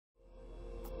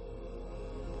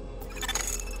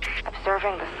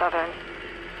serving the southern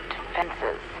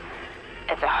defenses.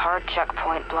 It's a hard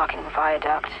checkpoint blocking the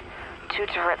viaduct. 2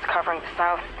 turrets covering the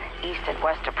south, east, and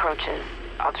west approaches.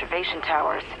 Observation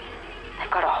towers.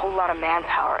 They've got a whole lot of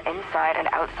manpower inside and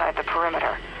outside the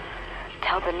perimeter.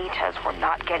 Tell Benitez we're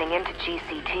not getting into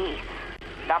GCT.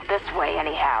 Not this way,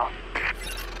 anyhow.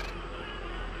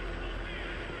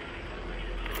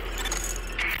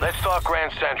 Let's talk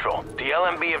Grand Central. The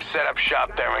LMB have set up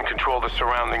shop there and control the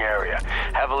surrounding area.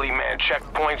 Heavily manned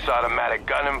checkpoints, automatic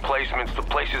gun emplacements. The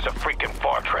place is a freaking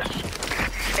fortress.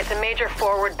 It's a major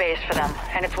forward base for them,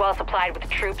 and it's well supplied with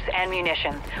troops and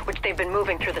munitions, which they've been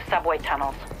moving through the subway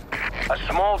tunnels. A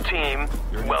small team,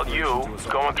 well you,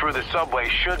 going through the subway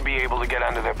should be able to get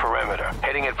under their perimeter,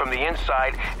 hitting it from the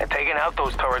inside and taking out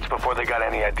those turrets before they got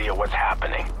any idea what's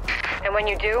happening. And when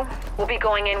you do, we'll be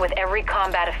going in with every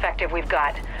combat effective we've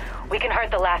got. We can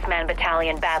hurt the Last Man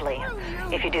Battalion badly,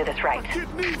 if you do this right.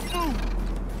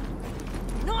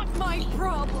 Not my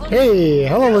problem. Hey,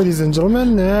 hello ladies and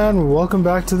gentlemen, and welcome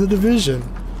back to The Division.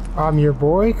 I'm your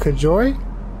boy, Kajoi,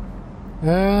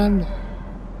 and...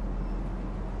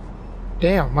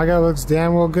 damn, my guy looks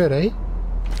damn well good, eh?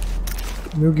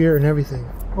 New gear and everything.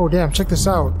 Oh damn, check this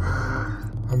out.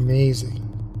 Amazing.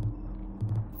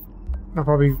 I'll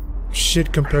probably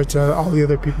shit compared to all the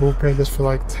other people who played this for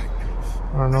like,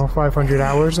 I don't know, 500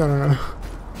 hours, I don't know.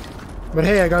 But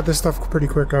hey, I got this stuff pretty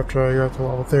quick after I got to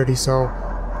level 30, so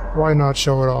why not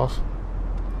show it off?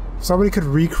 If somebody could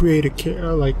recreate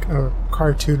like a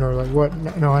cartoon or like what,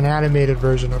 no, an animated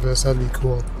version of this, that'd be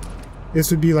cool.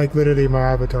 This would be like literally my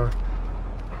avatar.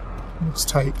 It's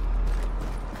tight.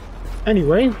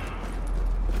 Anyway,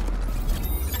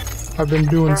 I've been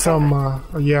doing some,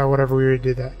 yeah, whatever, we already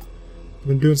did that. I've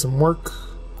been doing some work,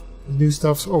 new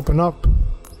stuff's open up,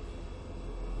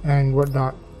 and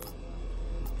whatnot.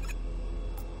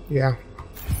 Yeah,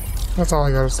 that's all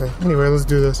I gotta say. Anyway, let's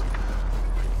do this.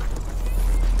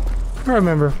 I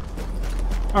remember,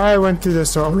 I went through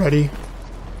this already.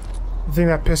 The thing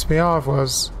that pissed me off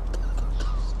was...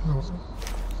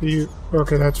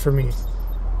 okay, that's for me.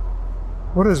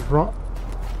 What is wrong?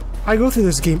 I go through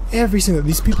this game every single...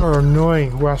 These people are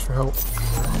annoying who ask for help.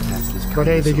 But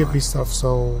hey, they give me stuff,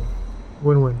 so...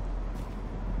 win-win.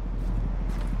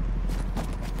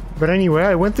 But anyway,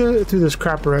 I went through this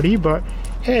crap already, but...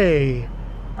 hey,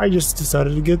 I just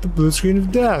decided to get the blue screen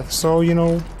of death, so, you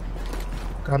know...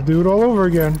 gotta do it all over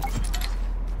again.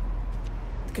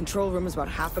 The control room is about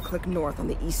half a click north on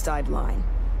the east side line.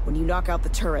 When you knock out the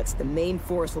turrets, the main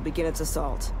force will begin its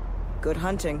assault. Good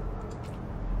hunting.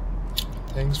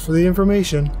 Thanks for the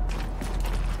information.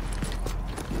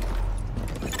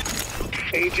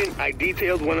 Agent, I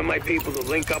detailed one of my people to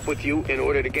link up with you in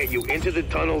order to get you into the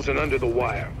tunnels and under the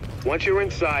wire. Once you're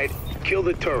inside, kill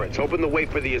the turrets, open the way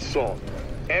for the assault.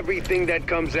 Everything that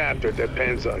comes after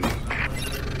depends on you.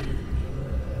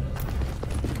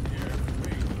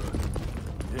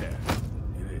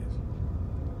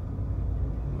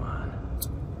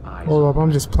 Hold up,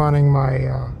 I'm just planning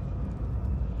my,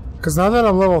 because now that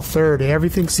I'm level 30,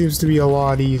 everything seems to be a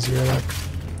lot easier. Like,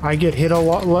 I get hit a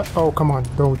lot less. Oh, come on.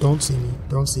 Don't see me.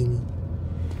 Don't see me.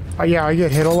 Yeah, I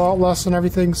get hit a lot less and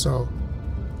everything, so...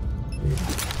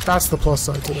 that's the plus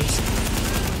side to this.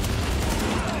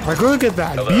 Like, look at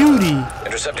that. Hello. Beauty!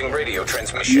 Intercepting radio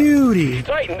transmission. Beauty!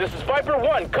 Titan, this is Viper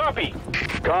 1. Copy.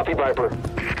 Copy, Viper.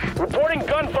 Reporting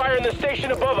gunfire in the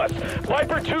station above us.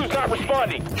 Viper 2's not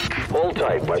responding. Hold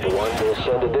tight, Viper 1. We'll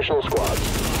send additional squads.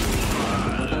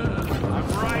 I'm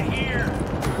right here.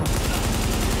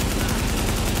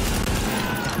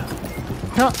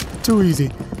 Not too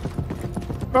easy.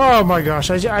 Oh my gosh,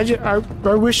 I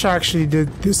wish I actually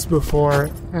did this before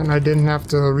and I didn't have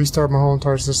to restart my whole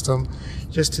entire system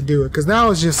just to do it. Because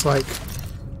now it's just like,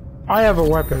 I have a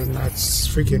weapon that's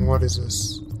freaking, what is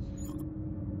this?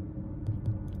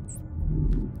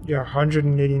 Yeah,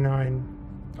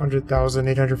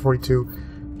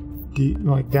 142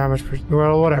 like damage per,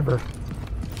 well, whatever.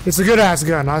 It's a good ass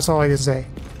gun, that's all I can say.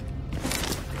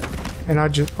 And I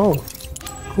just, oh,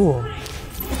 cool.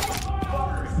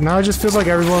 Now it just feels like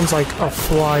everyone's like a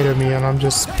fly to me and I'm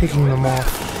just picking them off.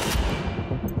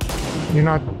 You're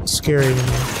not scary anymore.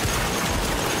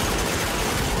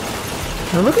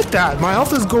 Now look at that, my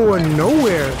health is going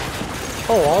nowhere.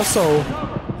 Oh, also,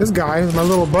 this guy, my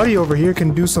little buddy over here,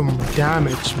 can do some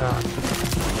damage, man.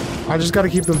 I just gotta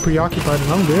keep them preoccupied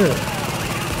and I'm good.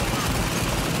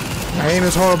 My aim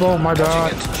is horrible, my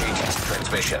bad.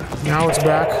 Now it's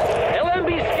back.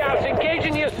 LMB scouts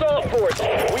engaging the assault force.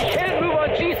 We can't move on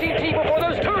GCT before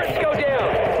those turrets go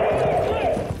down.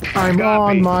 I'm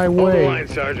on my way. Hold the line,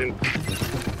 Sergeant.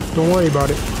 Don't worry about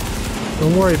it.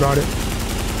 Don't worry about it.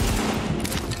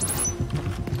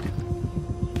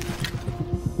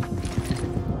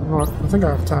 Well, I think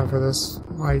I have time for this.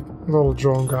 My little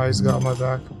drone guy's got my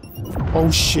back. Oh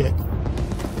shit.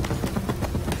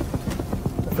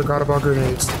 I forgot about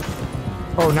grenades.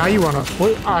 Oh, now you wanna...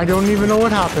 What? I don't even know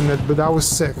what happened, but that was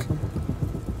sick.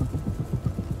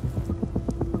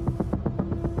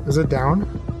 Is it down?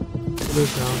 It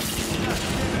is down.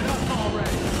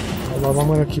 I'm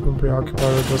gonna keep him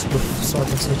preoccupied with this so I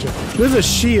can switch it. There's a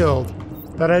shield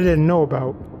that I didn't know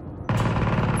about.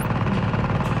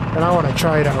 And I want to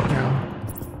try it out now.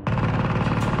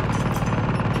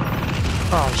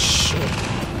 Oh shit.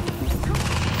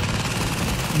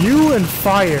 You and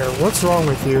fire, what's wrong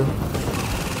with you?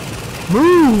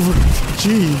 Move!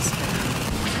 Jeez.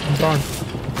 I'm done.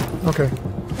 Okay.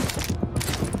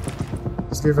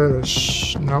 Let's give it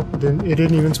a nope, it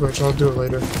didn't even switch. I'll do it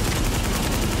later.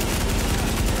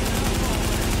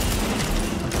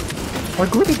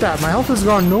 Like, look at that. My health has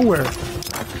gone nowhere.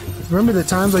 Remember the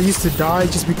times I used to die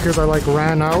just because I, like,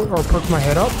 ran out or poked my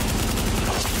head up?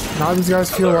 Now these guys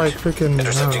feel like freaking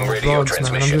bugs,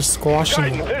 man. I'm just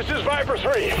squashing them. This is Viper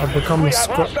 3. I've become a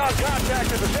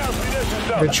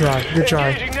Good try. Good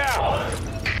try.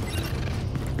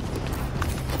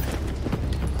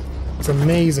 It's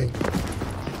amazing.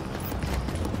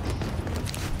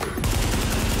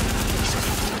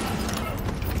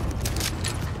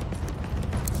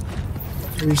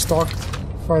 Restock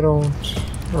if I don't,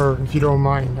 or if you don't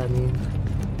mind, I mean.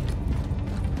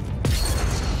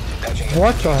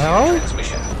 What the hell?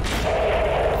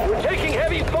 We're taking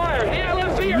heavy fire. The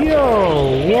LMV are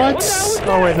Yo, what?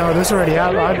 Oh wait, no, this already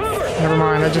happened. Never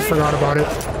mind, I just forgot about it.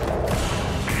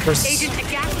 Agent, the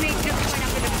gas main just went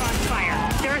up in the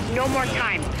crossfire. There is no more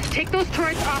time. Take those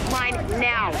turrets offline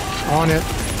now. On it.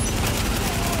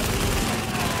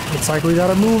 Looks like we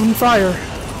gotta move and fire.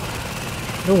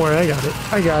 Don't worry, I got it.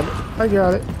 I got it. I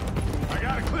got it. I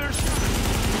got a clear shot.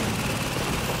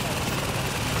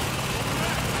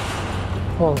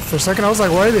 Oh, for a second I was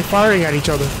like, why are they firing at each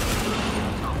other?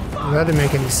 That didn't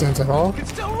make any sense at all. can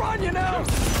still run, you know.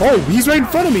 Oh, he's right in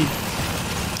front of me!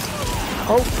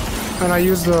 Oh, and I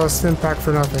used the stim pack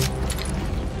for nothing.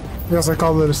 Yes, I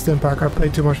called it a stim pack. I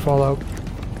played too much Fallout.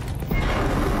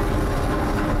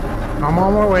 I'm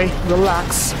on my way.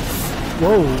 Relax.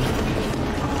 Whoa.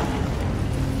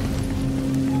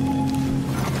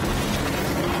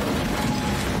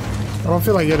 I don't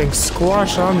feel like getting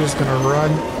squashed, so I'm just gonna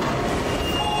run.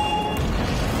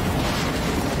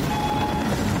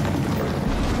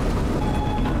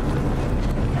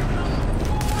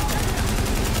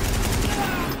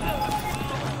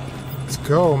 Let's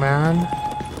go, man.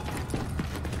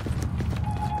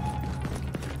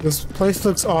 This place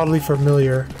looks oddly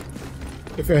familiar,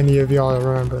 if any of y'all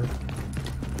remember.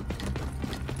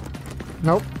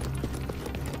 Nope.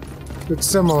 It's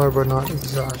similar, but not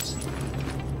exact.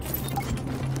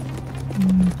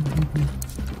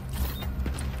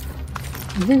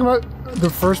 The thing about the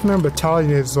First Man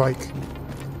Battalion is like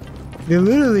they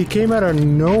literally came out of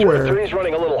nowhere. 3's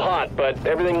running a little hot, but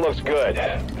everything looks good.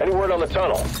 Any word on the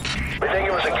tunnel? We think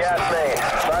it was a gas main.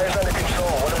 Fire's under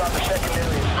control. What about the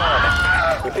secondary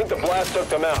assault? We think the blast took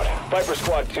them out. Viper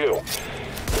Squad 2.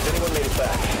 Has anyone made it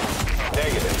back?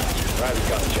 Negative. Riley's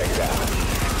gonna check it out.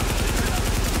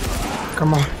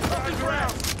 Come on.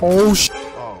 Oh shit.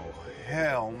 Oh,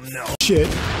 hell no. Shit.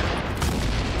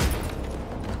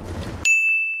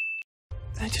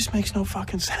 That just makes no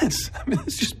fucking sense. I mean,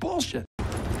 it's just bullshit.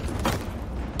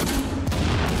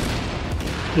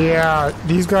 Yeah,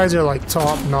 these guys are like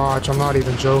top notch. I'm not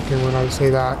even joking when I say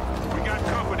that. We got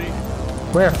company.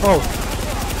 Where? Oh.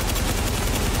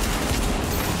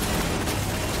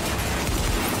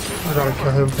 I gotta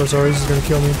kill him first, or he's just gonna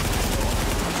kill me.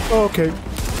 Oh, okay.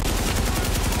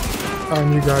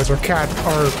 And you guys are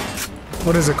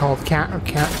what is it called?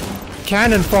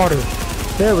 Cannon fodder.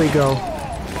 There we go.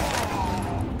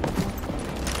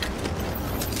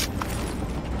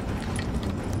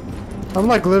 I'm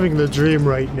like living the dream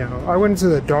right now. I went into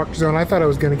the dark zone. I thought I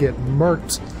was gonna get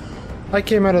murked. I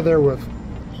came out of there with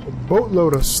a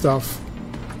boatload of stuff.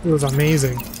 It was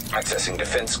amazing. Accessing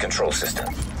defense control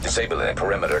system. Disabling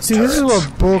perimeter. See, this is what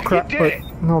bullcrap. You did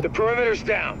it. No, The perimeter's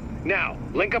down. Now,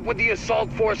 link up with the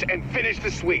assault force and finish the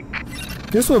sweep.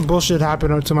 this is what bullshit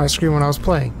happened to my screen when I was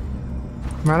playing.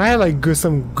 Man, I had like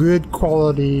some good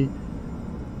quality,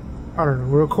 I don't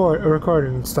know,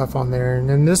 recording stuff on there, and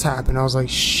then this happened. I was like,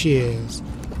 shiz.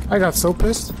 I got so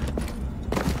pissed.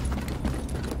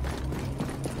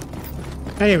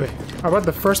 Anyway, about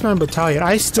the First Man Battalion,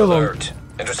 I still Alert.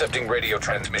 Intercepting radio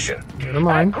transmission. Never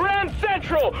mind. Grand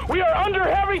Central! We are under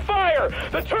heavy fire!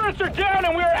 The turrets are down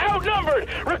and we are outnumbered!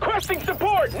 Requesting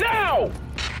support, now!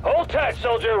 Hold tight,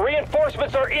 soldier.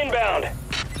 Reinforcements are inbound.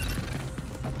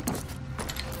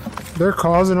 They're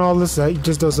causing all this. That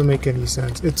just doesn't make any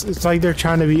sense. It's like they're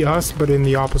trying to be us, but in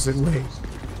the opposite way.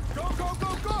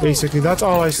 Basically, that's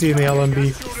all I see in the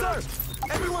LMB. Sir,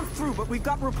 everyone's through, but we've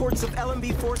got reports of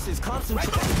LMB forces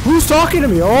concentrating. Who's talking to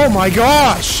me? Oh my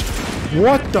gosh!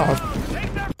 What the?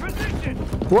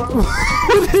 What?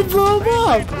 They blew him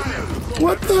up!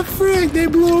 What the frick? They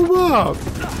blew him up!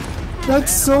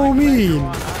 That's so mean!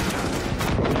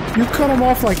 You cut him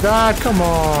off like that? Come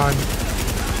on!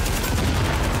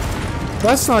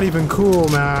 That's not even cool,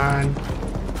 man.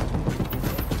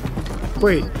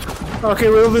 Wait.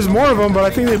 Okay, well, there's more of them, but I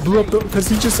think they blew up because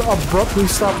he just abruptly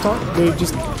stopped talking.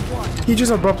 He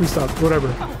just abruptly stopped.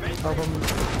 Whatever.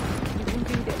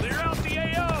 Clear out the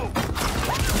AO.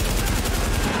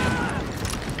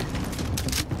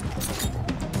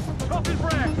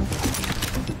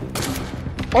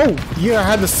 Oh, yeah, I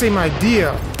had the same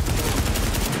idea.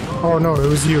 Oh no, it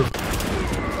was you.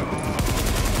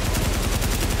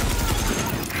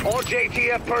 All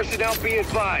JTF personnel be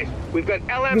advised. We've got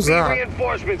LMB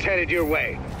reinforcements headed your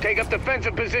way. Take up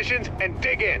defensive positions and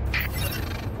dig in.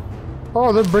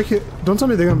 Oh, they're breaking. Don't tell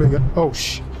me they're gonna break it. Oh,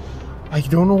 I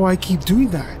don't know why I keep doing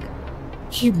that.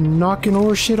 Keep knocking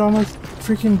over shit on my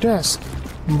freaking desk.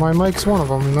 My mic's one of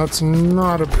them, and that's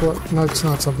not that's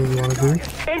not something you want to do.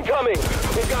 Incoming!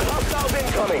 We've got hostiles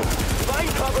incoming. Find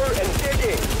cover and dig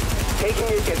in. Taking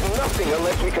it is nothing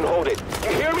unless we can hold it.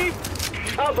 You hear me?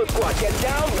 Alpha Squad, get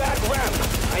down that ramp.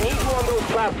 I need you on those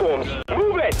platforms.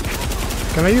 Move it!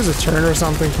 Can I use a turn or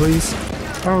something, please?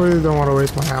 I really don't want to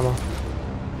waste my ammo.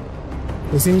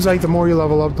 It seems like the more you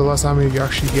level up, the less ammo you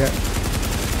actually get.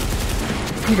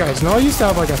 You guys know I used to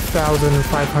have like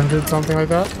 1,500, something like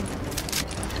that.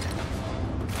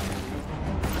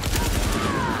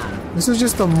 This is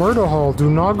just a murder hole. Do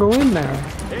not go in there.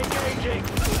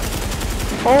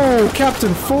 Oh,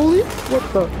 Captain Foley? What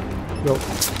the? Yo,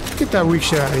 get that weak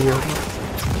shit out of here.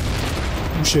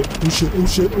 Oh shit, oh shit, oh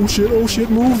shit, oh shit, oh shit,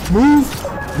 move, move,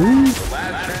 move.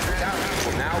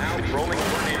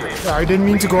 Yeah, I didn't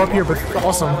mean to go up here, but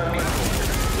awesome.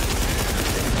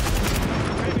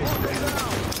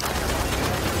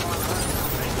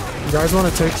 You guys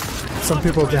want to take some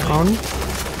people down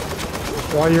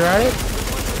while you're at it?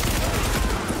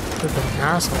 You're an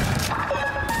asshole.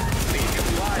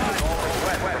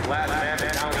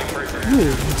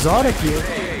 Ooh, exotic here.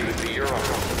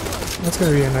 That's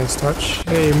gonna be a nice touch.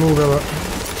 Hey, move it up.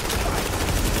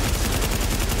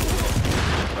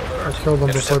 I killed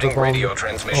them before the bomb. Radio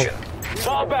transmission.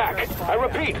 Fall back! I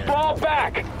repeat, fall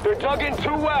back! They're dug in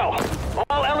too well.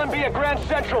 All LMB at Grand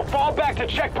Central, fall back to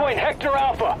checkpoint Hector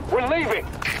Alpha. We're leaving.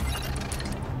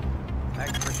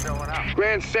 Thanks for showing up.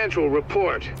 Grand Central,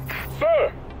 report.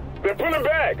 Sir, they're pulling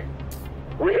back.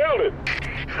 We held it.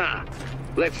 Ha!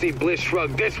 Let's see Bliss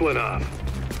shrug this one off.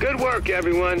 Good work,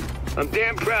 everyone. I'm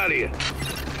damn proud of you.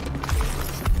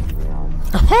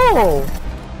 Oh!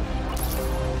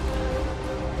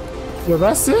 Yo,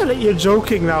 that's it? You're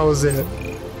joking, that was it.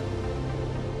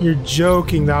 You're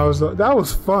joking, that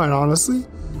was fun, honestly.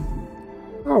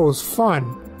 That was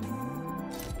fun.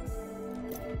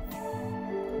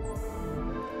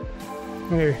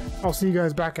 Anyway, I'll see you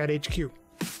guys back at HQ.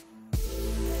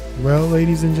 Well,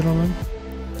 ladies and gentlemen,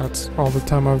 that's all the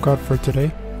time I've got for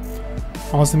today.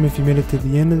 Awesome if you made it to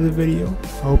the end of the video.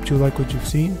 I hope you like what you've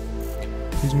seen.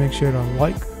 Please make sure to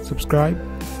like, subscribe,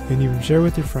 and even share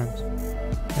with your friends.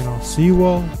 And I'll see you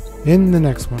all in the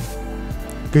next one.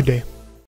 Good day.